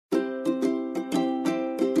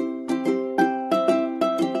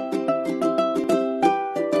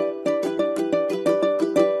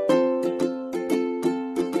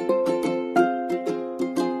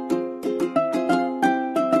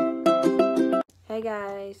Hey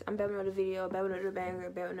guys, I'm back with another video, back with another banger,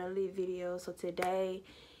 back with another video. So today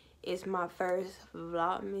is my first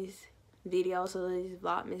vlogmas video. So this is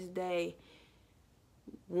vlogmas day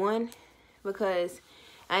 1 because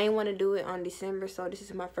I ain't want to do it on December. So this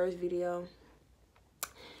is my first video.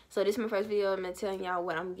 So this is my first video. I'm gonna telling y'all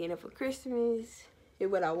what I'm getting for Christmas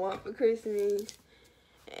and what I want for Christmas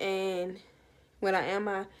and what am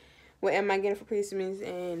I getting for Christmas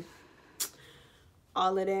and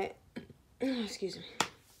all of that. Excuse me.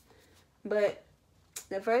 But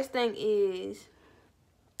the first thing is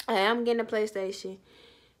I am getting a PlayStation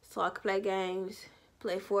so I can play games,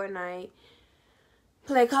 play Fortnite,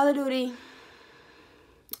 play Call of Duty,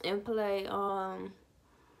 and play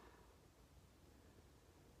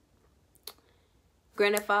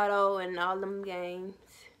Grand Theft Auto and all them games.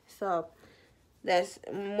 So that's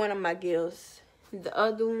one of my gifts. The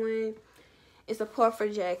other one is a puffer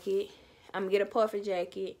jacket. I'm gonna get a puffer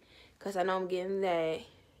jacket because I know I'm getting that.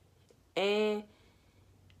 And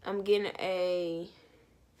I'm getting a,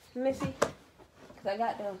 let me see, because I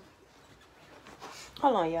got the,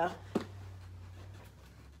 hold on y'all.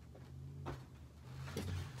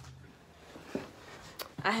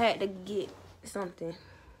 I had to get something.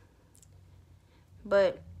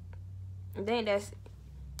 But I think that's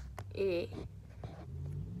it.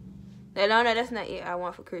 No, that's not it I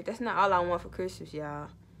want for Christmas. That's not all I want for Christmas, y'all.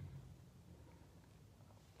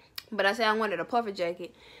 But I said I wanted a puffer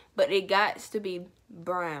jacket, but it got to be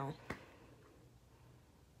brown.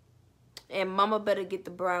 And mama better get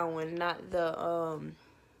the brown one, not the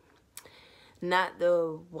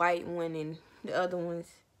white one and the other ones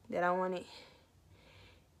that I wanted.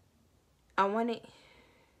 I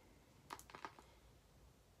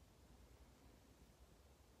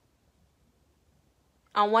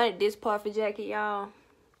wanted this puffer jacket, y'all.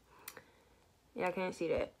 Y'all can't see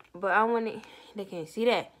that. But I wanted, they can't see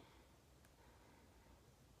that.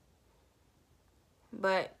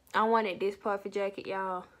 But I wanted this puffer jacket,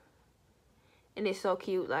 y'all. And it's so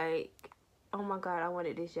cute. Like, oh my God, I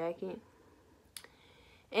wanted this jacket.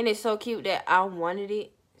 And it's so cute that I wanted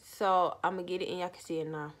it. So, I'm going to get it and y'all can see it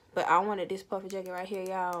now. But I wanted this puffer jacket right here,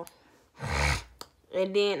 y'all.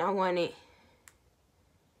 And then I wanted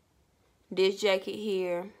this jacket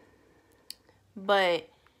here. But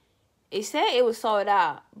it said it was sold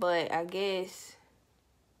out. But I guess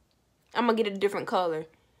I'm going to get a different color.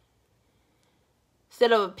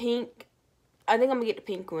 Instead of a pink, I think I'm going to get the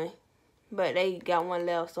pink one. But they got one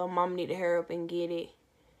left, so mom need to hurry up and get it.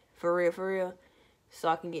 For real. So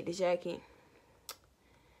I can get the jacket.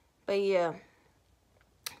 But yeah,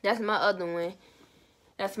 that's my other one.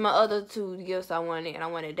 That's my other two gifts I wanted. And I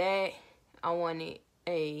wanted that. I want a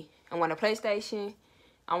PlayStation.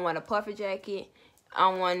 I want a puffer jacket. I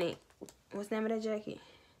wanted, what's the name of that jacket?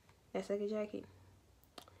 That second jacket?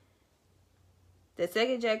 The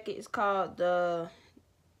second jacket is called the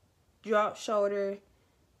Drop Shoulder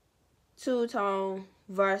Two-Tone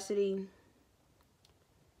Varsity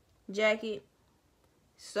Jacket.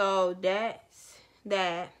 So that's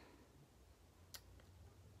that.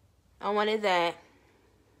 I wanted that.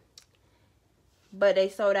 But they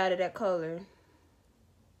sold out of that color.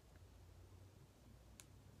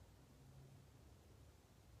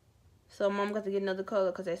 So mom got to get another color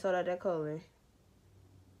because they sold out that color.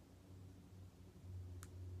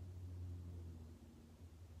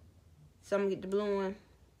 So I'm gonna get the blue one.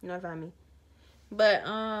 Notify me. But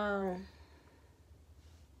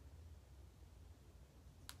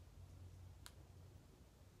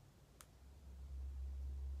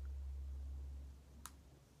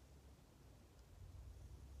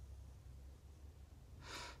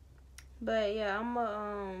yeah,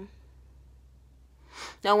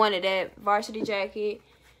 I wanted that varsity jacket,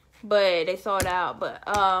 but they sold out. But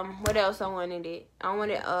what else I wanted it? I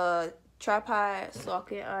wanted a tripod so I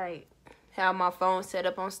could like have my phone set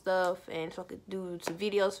up on stuff and so I could do some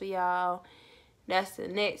videos for y'all. That's the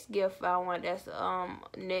next gift I want. That's the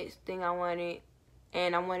next thing I wanted.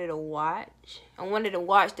 And I wanted a watch. I wanted a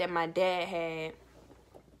watch that my dad had.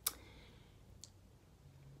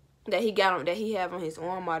 That he have on his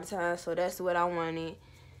arm all the time. So that's what I wanted.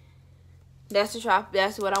 That's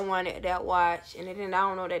what I wanted, that watch. And then I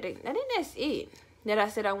don't know that I think that's it that I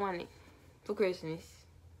said I wanted for Christmas.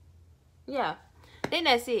 Yeah. I think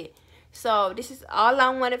that's it. So this is all I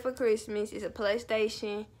wanted for Christmas. It's a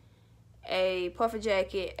PlayStation, a puffer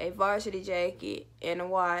jacket, a varsity jacket, and a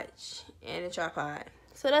watch, and a tripod.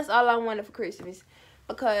 So that's all I wanted for Christmas.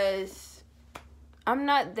 Because I'm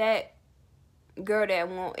not that girl that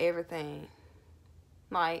want everything.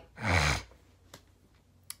 Like,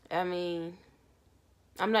 I mean,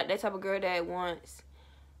 I'm not that type of girl that wants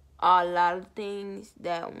a lot of things,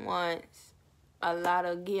 that wants a lot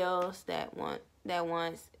of girls that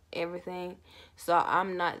wants everything. So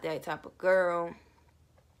I'm not that type of girl.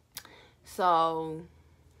 So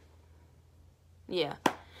yeah.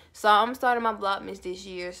 So I'm starting my vlogmas this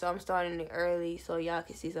year. So I'm starting it early so y'all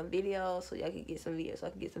can see some videos. So y'all can get some videos. So I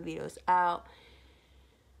can get some videos out.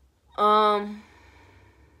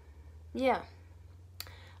 Yeah.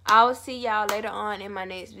 I will see y'all later on in my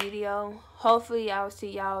next video. Hopefully I will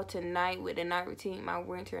see y'all tonight with the night routine, my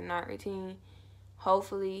winter night routine.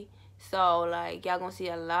 Hopefully. So like y'all gonna see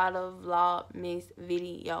a lot of vlogmas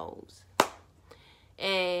videos.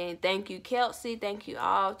 And thank you, Kelsey. Thank you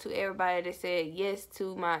all to everybody that said yes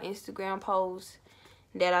to my Instagram post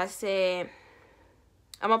that I said.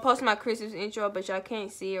 I'm going to post my Christmas intro, but y'all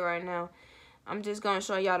can't see it right now. I'm just going to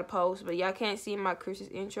show y'all the post, but y'all can't see my Christmas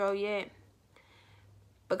intro yet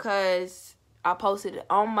because I posted it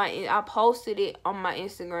on my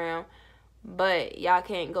Instagram, but y'all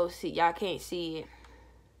can't go see. Y'all can't see it.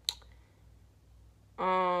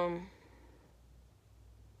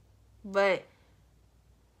 But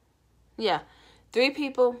yeah, three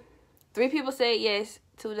people said yes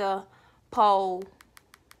to the poll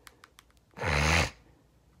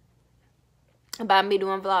about me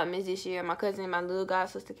doing vlogmas this year. My cousin and my little god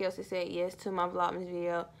sister Kelsey said yes to my vlogmas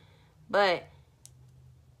video. But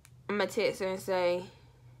I'm gonna text her and say,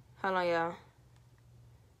 hold on y'all,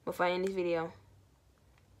 before I end this video.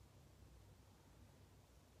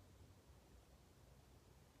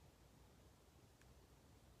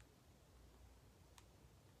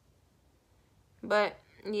 But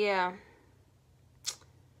yeah.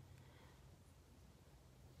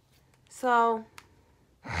 So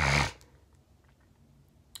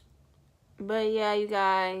but yeah, you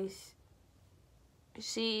guys,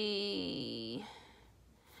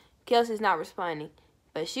 Kelsey's not responding,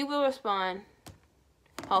 but she will respond.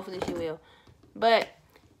 Hopefully she will. But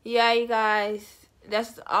yeah, you guys,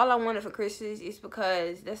 that's all I wanted for Christmas.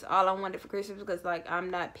 That's all I wanted for Christmas because like I'm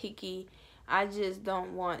not picky. I just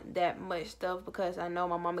don't want that much stuff because I know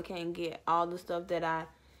my mama can't get all the stuff that I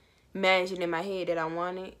imagined in my head that I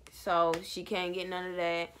wanted. So she can't get none of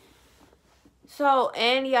that. So,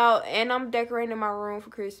 and y'all, and I'm decorating my room for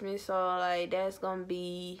Christmas. So, like, that's going to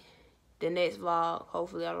be the next vlog.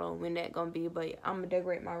 Hopefully, I don't know when that's going to be. But I'm going to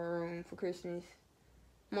decorate my room for Christmas.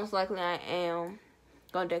 Most likely, I am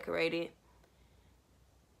going to decorate it.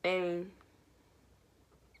 And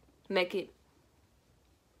make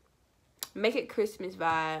it Christmas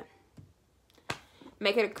vibe.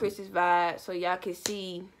 Make it a Christmas vibe so y'all can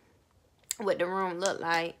see what the room look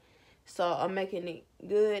like. So I'm making it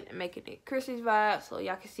good, I'm making it Christmas vibe so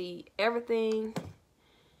y'all can see everything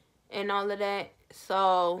and all of that.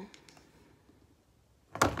 So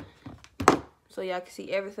y'all can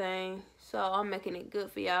see everything. So I'm making it good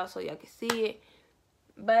for y'all so y'all can see it.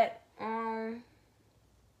 But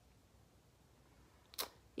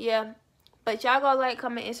yeah. But y'all go like,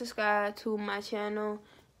 comment, and subscribe to my channel.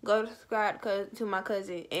 Go subscribe to my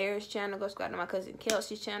cousin Eric's channel. Go subscribe to my cousin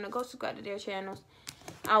Kelsey's channel. Go subscribe to their channels.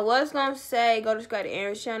 I was going to say go subscribe to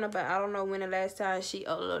Eric's channel, but I don't know when the last time she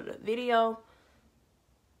uploaded a video.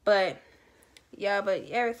 But, yeah, but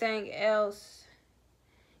everything else,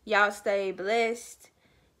 y'all stay blessed.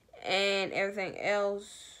 And everything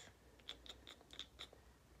else,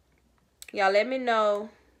 y'all let me know.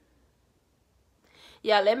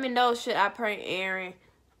 Y'all let me know, should I prank Erin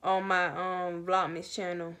on my vlogmas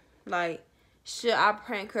channel? Like, should I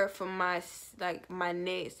prank her for my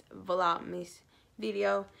next vlogmas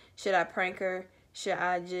video? Should I prank her? Should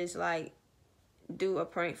I just like do a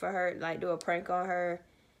prank for her, like do a prank on her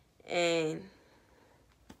and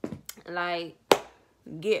like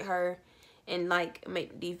get her and like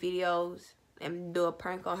make these videos and do a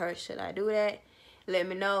prank on her? Should I do that? Let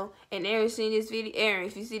me know. And Erin, seen this video, Erin,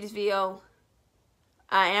 if you see this video,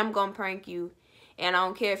 I am gonna prank you, and I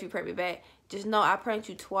don't care if you prank me back. Just know I pranked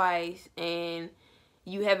you twice, and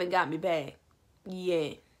you haven't got me back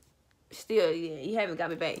yet. Still, yeah, you haven't got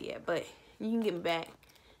me back yet, but you can get me back.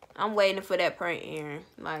 I'm waiting for that prank, Erin.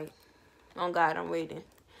 Like, on God, I'm waiting.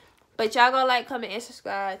 But y'all go like, comment, and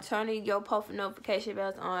subscribe. Turn your post notification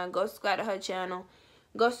bells on. Go subscribe to her channel.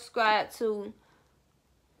 Go subscribe to...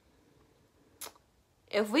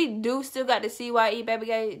 If we do still got the CYE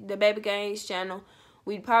Baby Games channel,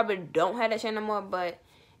 we probably don't have that channel anymore, but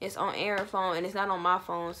it's on Erin's phone and it's not on my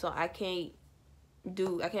phone, so I can't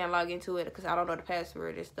log into it because I don't know the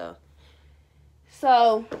password and stuff.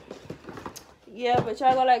 So yeah, but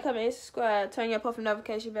y'all go like, comment, and subscribe, turn your post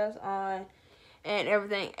notification bells on and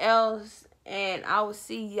everything else, and I will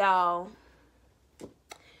see y'all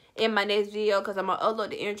in my next video, because I'm gonna upload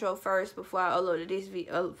the intro first before I upload this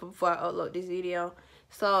video.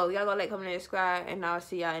 So y'all go like, comment, and subscribe, and I'll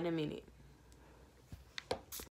see y'all in a minute.